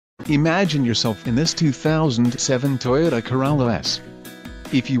Imagine yourself in this 2007 Toyota Corolla S.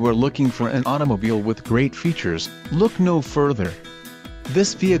 If you are looking for an automobile with great features, look no further.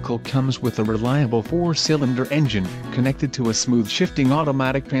 This vehicle comes with a reliable 4-cylinder engine, connected to a smooth shifting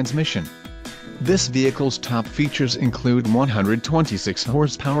automatic transmission. This vehicle's top features include 126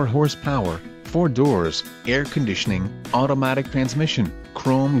 horsepower, 4 doors, air conditioning, automatic transmission,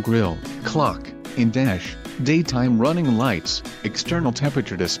 chrome grille, clock, in-dash, daytime running lights, external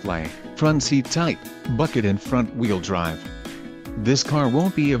temperature display, front seat type, bucket and front wheel drive. This car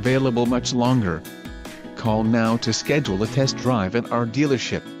won't be available much longer. Call now to schedule a test drive at our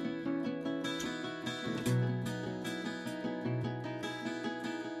dealership.